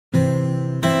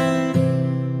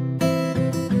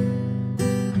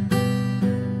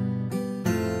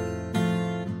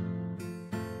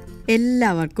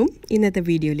എല്ലാവർക്കും ഇന്നത്തെ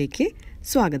വീഡിയോയിലേക്ക്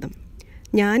സ്വാഗതം.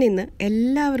 ഞാനിന്ന്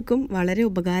എല്ലാവർക്കും വളരെ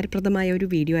ഉപകാരപ്രദമായ ഒരു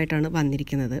വീഡിയോ ആയിട്ടാണ്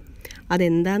വന്നിരിക്കുന്നത്.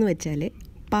 അതെന്താണെന്ന് വെച്ചാൽ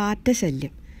പാറ്റ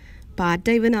ശല്യം. പാറ്റ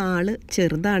ഇവൻ ആൾ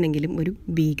ചെറുതാണെങ്കിലും ഒരു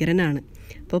ഭീകരനാണ്.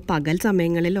 അപ്പോൾ പകൽ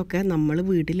സമയങ്ങളിലൊക്കെ നമ്മൾ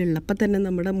വീട്ടിലുള്ളപ്പോൾ തന്നെ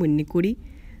നമ്മുടെ മുന്നിൽ കൂടി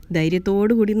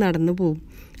ധൈര്യത്തോടു കൂടി നടന്നു പോകും.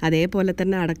 അതേപോലെ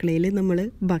തന്നെ അടുക്കളയിൽ നമ്മൾ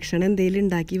ഭക്ഷണം എന്തെങ്കിലും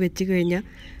ഉണ്ടാക്കി വെച്ച് കഴിഞ്ഞാൽ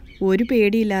ഒരു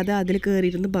പേടിയില്ലാതെ അതിൽ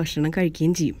കയറിയിരുന്ന് ഭക്ഷണം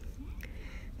കഴിക്കുകയും ചെയ്യും.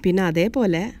 പിന്നെ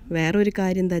അതേപോലെ വേറൊരു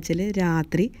കാര്യം എന്താ വെച്ചാൽ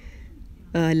രാത്രി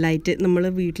ലൈറ്റ് നമ്മൾ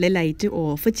വീട്ടിലെ ലൈറ്റ്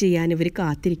ഓഫ് ചെയ്യാൻ ഇവർ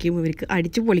കാത്തിരിക്കും, ഇവർക്ക്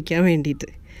അടിച്ചു പൊളിക്കാൻ വേണ്ടിയിട്ട്.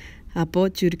 അപ്പോൾ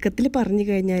ചുരുക്കത്തിൽ പറഞ്ഞു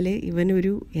കഴിഞ്ഞാൽ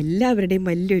ഇവനൊരു എല്ലാവരുടെയും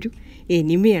വലിയൊരു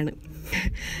എനിമിയാണ്.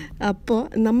 അപ്പോൾ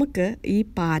നമുക്ക് ഈ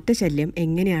പാറ്റ ശല്യം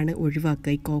എങ്ങനെയാണ്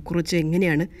ഒഴിവാക്കുക, ഈ കോക്രോച്ച്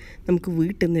എങ്ങനെയാണ് നമുക്ക്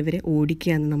വീട്ടിൽ നിന്ന് ഇവരെ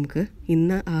ഓടിക്കുക എന്ന് നമുക്ക്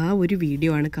ഇന്ന് ആ ഒരു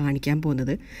വീഡിയോ ആണ് കാണിക്കാൻ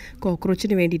പോകുന്നത്.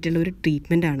 കോക്രോച്ചിന് വേണ്ടിയിട്ടുള്ള ഒരു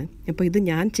ട്രീറ്റ്മെൻറ്റാണ്. അപ്പോൾ ഇത്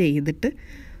ഞാൻ ചെയ്തിട്ട്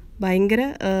ഭയങ്കര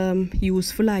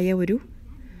യൂസ്ഫുള്ളായ ഒരു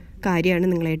കാര്യമാണ്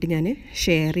നിങ്ങളായിട്ട് ഞാൻ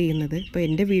ഷെയർ ചെയ്യുന്നത്. ഇപ്പോൾ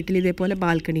എൻ്റെ വീട്ടിൽ ഇതേപോലെ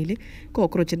ബാൽക്കണിയിൽ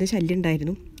കോക്രോച്ചിൻ്റെ ശല്യം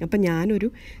ഉണ്ടായിരുന്നു. അപ്പോൾ ഞാനൊരു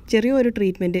ചെറിയൊരു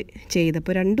ട്രീറ്റ്മെൻറ്റ്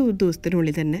ചെയ്തപ്പോൾ 2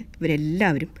 ദിവസത്തിനുള്ളിൽ തന്നെ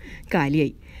ഇവരെല്ലാവരും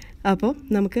കാലിയായി. അപ്പോൾ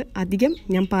നമുക്ക് അധികം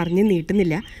ഞാൻ പറഞ്ഞ്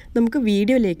നീട്ടുന്നില്ല, നമുക്ക്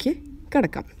വീഡിയോയിലേക്ക്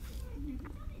കിടക്കാം.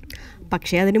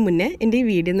 പക്ഷേ അതിന് മുന്നേ എൻ്റെ ഈ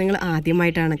വീഡിയോ നിങ്ങൾ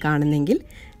ആദ്യമായിട്ടാണ് കാണുന്നതെങ്കിൽ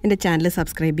എൻ്റെ ചാനൽ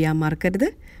സബ്സ്ക്രൈബ് ചെയ്യാൻ മറക്കരുത്.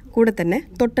 കൂടെ തന്നെ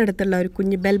തൊട്ടടുത്തുള്ള ഒരു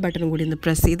കുഞ്ഞ് ബെൽ ബട്ടൺ കൂടി ഒന്ന്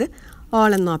പ്രസ് ചെയ്ത്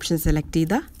ഓൾ എന്ന ഓപ്ഷൻ സെലക്ട്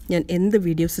ചെയ്താൽ ഞാൻ എന്ത്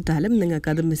വീഡിയോസ് ഇട്ടാലും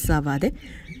നിങ്ങൾക്കത് മിസ്സാവാതെ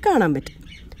കാണാൻ പറ്റും.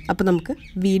 അപ്പോൾ നമുക്ക്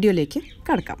വീഡിയോയിലേക്ക്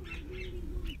കടക്കാം.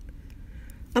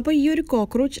 അപ്പോൾ ഈ ഒരു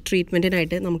കോക്രോച്ച്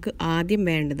ട്രീറ്റ്മെൻറ്റിനായിട്ട് നമുക്ക് ആദ്യം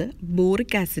വേണ്ടത്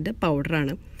ബോറിക് ആസിഡ്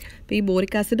പൗഡറാണ്. അപ്പോൾ ഈ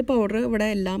ബോറിക് ആസിഡ് പൗഡർ ഇവിടെ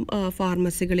എല്ലാം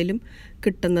ഫാർമസികളിലും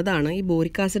കിട്ടുന്നതാണ്. ഈ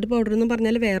ബോറിക് ആസിഡ് പൗഡർ എന്ന്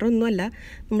പറഞ്ഞാൽ വേറെ ഒന്നുമല്ല,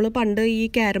 നമ്മൾ പണ്ട് ഈ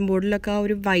ക്യാരം ബോർഡിലൊക്കെ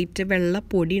ഒരു വൈറ്റ് വെള്ള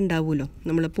പൊടി ഉണ്ടാവുമല്ലോ,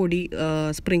 നമ്മൾ പൊടി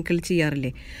സ്പ്രിങ്കിൾ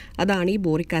ചെയ്യാറില്ലേ, അതാണ് ഈ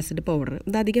ബോറിക് ആസിഡ് പൗഡർ.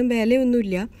 ഇതധികം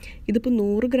വിലയൊന്നുമില്ല. ഇതിപ്പോൾ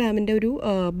 100 ഗ്രാമിൻ്റെ ഒരു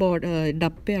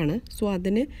ഡപ്പയാണ്. സോ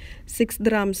അതിന് 6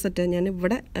 ഗ്രാംസ് ഇട്ട് ഞാൻ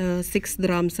ഇവിടെ 6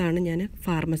 ഗ്രാംസാണ് ഞാൻ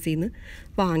ഫാർമസിയിൽ നിന്ന്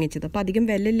വാങ്ങിച്ചത്. അപ്പോൾ അധികം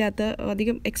വിലയില്ലാത്ത,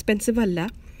 അധികം എക്സ്പെൻസീവ് അല്ല.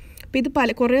 അപ്പോൾ ഇത്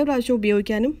കുറേ പ്രാവശ്യം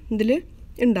ഉപയോഗിക്കാനും ഇതിൽ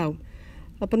ഉണ്ടാവും.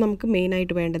 അപ്പോൾ നമുക്ക്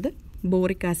മെയിനായിട്ട് വേണ്ടത്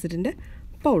ബോറിക് ആസിഡിൻ്റെ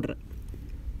പൗഡർ.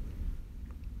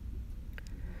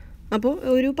 അപ്പോൾ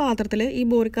ഒരു പാത്രത്തിൽ ഈ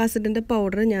ബോറിക് ആസിഡിൻ്റെ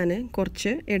പൗഡർ ഞാൻ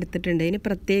കുറച്ച് എടുത്തിട്ടുണ്ട്. ഇതിന്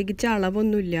പ്രത്യേകിച്ച്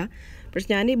അളവൊന്നുമില്ല, പക്ഷെ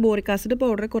ഞാൻ ഈ ബോറിക് ആസിഡ്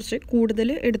പൗഡർ കുറച്ച്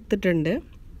കൂടുതൽ എടുത്തിട്ടുണ്ട്.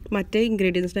 മറ്റേ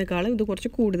ഇൻഗ്രീഡിയൻസിനേക്കാളും ഇത് കുറച്ച്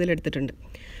കൂടുതൽ എടുത്തിട്ടുണ്ട്.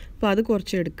 അപ്പോൾ അത്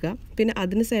കുറച്ച് എടുക്കുക. പിന്നെ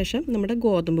അതിന് ശേഷം നമ്മുടെ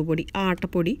ഗോതമ്പ് പൊടി,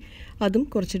 ആട്ടപ്പൊടി, അതും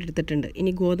കുറച്ച് എടുത്തിട്ടുണ്ട്.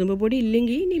 ഇനി ഗോതമ്പ് പൊടി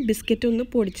ഇല്ലെങ്കിൽ ഇനി ബിസ്ക്കറ്റ് ഒന്ന്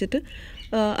പൊടിച്ചിട്ട്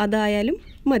അതായാലും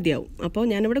മതിയാവും. അപ്പോൾ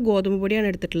ഞാനിവിടെ ഗോതമ്പ് പൊടിയാണ്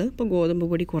എടുത്തിട്ടുള്ളത്. അപ്പോൾ ഗോതമ്പ്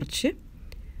പൊടി കുറച്ച്,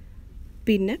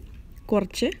 പിന്നെ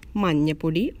കുറച്ച്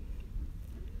മഞ്ഞൾപ്പൊടി,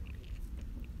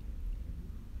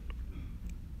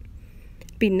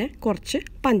 പിന്നെ കുറച്ച്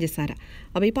പഞ്ചസാര.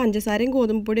 അപ്പോൾ ഈ പഞ്ചസാരയും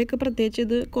ഗോതമ്പ് പൊടിയൊക്കെ പ്രത്യേകിച്ച്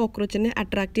ഇത് കോക്രോച്ചിനെ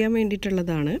അട്രാക്റ്റ് ചെയ്യാൻ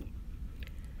വേണ്ടിയിട്ടുള്ളതാണ്.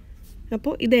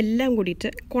 അപ്പോൾ ഇതെല്ലാം കൂടിയിട്ട്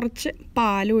കുറച്ച്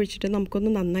പാൽ ഒഴിച്ചിട്ട് നമുക്കൊന്ന്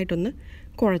നന്നായിട്ടൊന്ന്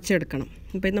കുഴച്ചെടുക്കണം.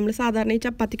 ഇപ്പോൾ നമ്മൾ സാധാരണ ഈ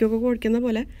ചപ്പാത്തിക്കൊക്കെ കുഴക്കുന്ന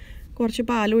പോലെ കുറച്ച്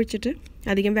പാൽ ഒഴിച്ചിട്ട്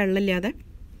അധികം വെള്ളമില്ലാതെ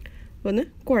ഒന്ന്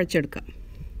കുഴച്ചെടുക്കാം.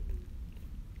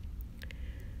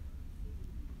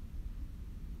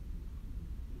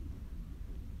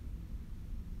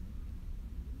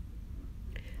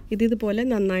 ഇതുപോലെ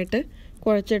നന്നായിട്ട്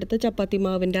കുഴച്ചെടുത്ത് ചപ്പാത്തി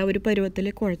മാവിൻ്റെ ആ ഒരു പരുവത്തിൽ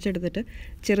കുഴച്ചെടുത്തിട്ട്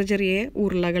ചെറിയ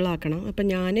ഉരുളകളാക്കണം.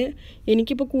 അപ്പം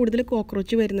എനിക്കിപ്പോൾ കൂടുതൽ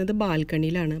കോക്രോച്ച് വരുന്നത്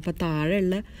ബാൽക്കണിയിലാണ്. അപ്പോൾ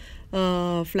താഴെയുള്ള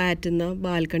ഫ്ലാറ്റിൽ നിന്ന്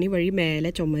ബാൽക്കണി വഴി മേലെ,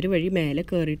 ചുമര് വഴി മേലെ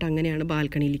കയറിയിട്ട് അങ്ങനെയാണ്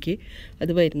ബാൽക്കണിയിലേക്ക്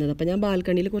അത് വരുന്നത്. അപ്പോൾ ഞാൻ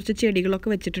ബാൽക്കണിയിൽ കുറച്ച് ചെടികളൊക്കെ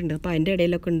വെച്ചിട്ടുണ്ട്. അപ്പോൾ അതിൻ്റെ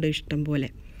ഇടയിലൊക്കെ ഉണ്ട് ഇഷ്ടം പോലെ.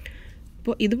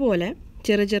 അപ്പോൾ ഇതുപോലെ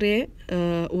ചെറിയ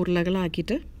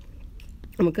ഉരുളകളാക്കിയിട്ട്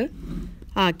നമുക്ക്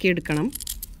ആക്കിയെടുക്കണം.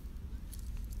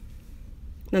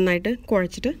 നന്നായിട്ട്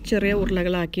കുഴച്ചിട്ട് ചെറിയ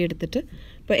ഉരുളകളാക്കി എടുത്തിട്ട്,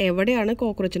 ഇപ്പോൾ എവിടെയാണ്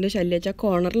കോക്രോച്ചിൻ്റെ ശല്യം വെച്ചാൽ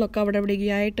കോർണറിലൊക്കെ അവിടെ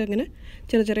എവിടെയായിട്ട് അങ്ങനെ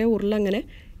ചെറിയ ഉരുള അങ്ങനെ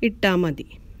ഇട്ടാൽ മതി.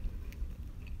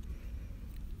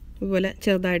 അതുപോലെ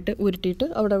ചെറുതായിട്ട് ഉരുട്ടിയിട്ട്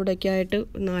അവിടെ എവിടെയൊക്കെ ആയിട്ട്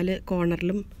 4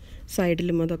 കോർണറിലും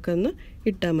സൈഡിലും അതൊക്കെ ഒന്ന്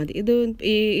ഇട്ടാൽ മതി. ഇത്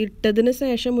ഈ ഇട്ടതിന്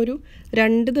ശേഷം ഒരു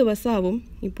 2 ദിവസമാവും.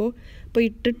 ഇപ്പോൾ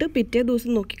ഇട്ടിട്ട് പിറ്റേ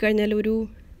ദിവസം നോക്കിക്കഴിഞ്ഞാൽ ഒരു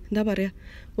എന്താ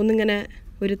പറയുക, ഒന്നിങ്ങനെ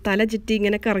ഒരു തല ചുറ്റി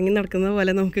ഇങ്ങനെ കറങ്ങി നടക്കുന്ന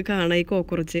പോലെ നമുക്ക് കാണാം. ഈ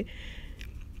കോക്രോച്ച്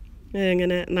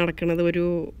ഇങ്ങനെ നടക്കണത്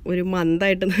ഒരു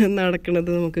മന്തായിട്ട് നടക്കുന്നത്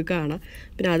നമുക്ക് കാണാം.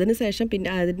 പിന്നെ അതിന് ശേഷം പിന്നെ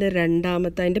അതിൻ്റെ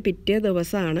അതിൻ്റെ പിറ്റേ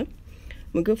ദിവസമാണ്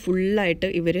നമുക്ക്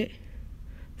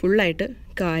ഫുള്ളായിട്ട്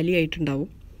കാലിയായിട്ടുണ്ടാവും.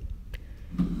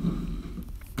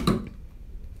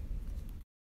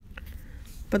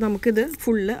 അപ്പോൾ നമുക്കിത്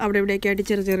ഫുള്ള് അവിടെ ഇവിടെയൊക്കെ ആയിട്ട്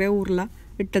ചെറിയ ഉരുള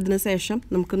ഇട്ടതിന് ശേഷം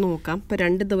നമുക്ക് നോക്കാം ഇപ്പോൾ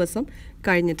 2 ദിവസം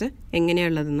കഴിഞ്ഞിട്ട്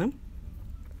എങ്ങനെയുള്ളതെന്ന്.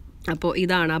 അപ്പോൾ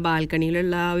ഇതാണ് ആ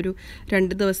ബാൽക്കണിയിലുള്ള ആ ഒരു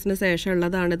 2 ദിവസത്തിന്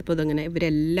ശേഷമുള്ളതാണ്. ഇതിപ്പോൾ ഇതങ്ങനെ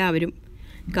ഇവരെല്ലാവരും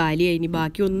കാലിയായി. ഇനി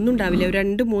ബാക്കി ഒന്നും ഉണ്ടാവില്ല.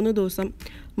 2-3 ദിവസം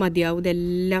മതിയാവും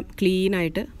ഇതെല്ലാം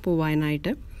ക്ലീനായിട്ട്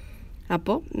പോവാനായിട്ട്.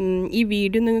 അപ്പോൾ ഈ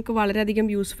വീഡിയോ നിങ്ങൾക്ക് വളരെയധികം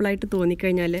യൂസ്ഫുള്ളായിട്ട്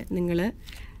തോന്നിക്കഴിഞ്ഞാൽ നിങ്ങൾ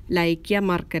ലൈക്ക് ചെയ്യാൻ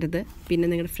മറക്കരുത്. പിന്നെ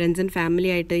നിങ്ങളുടെ ഫ്രണ്ട്സ് ആൻഡ് ഫാമിലി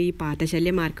ആയിട്ട് ഈ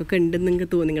പാറ്റശല്യം ആർക്കൊക്കെ ഉണ്ടെന്ന് നിങ്ങൾക്ക്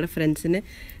തോന്നി, നിങ്ങളുടെ ഫ്രണ്ട്സിന്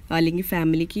അല്ലെങ്കിൽ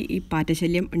ഫാമിലിക്ക് ഈ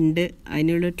പാറ്റശല്യം ഉണ്ട്,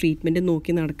 അതിനുള്ള ട്രീറ്റ്മെൻറ്റ്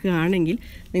നോക്കി നടക്കുകയാണെങ്കിൽ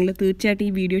നിങ്ങൾ തീർച്ചയായിട്ടും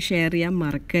ഈ വീഡിയോ ഷെയർ ചെയ്യാൻ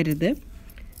മറക്കരുത്.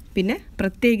 പിന്നെ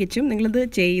പ്രത്യേകിച്ചും നിങ്ങളിത്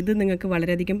ചെയ്ത് നിങ്ങൾക്ക്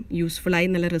വളരെയധികം യൂസ്ഫുള്ളായി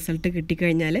നല്ല റിസൾട്ട്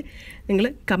കിട്ടിക്കഴിഞ്ഞാൽ നിങ്ങൾ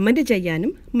കമൻറ്റ്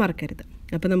ചെയ്യാനും മറക്കരുത്.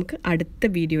 അപ്പോൾ നമുക്ക് അടുത്ത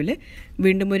വീഡിയോയിൽ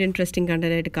വീണ്ടും ഒരു ഇൻട്രസ്റ്റിംഗ്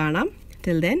കണ്ടൻ്റായിട്ട് കാണാം.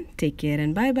 Till then take care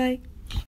and bye bye.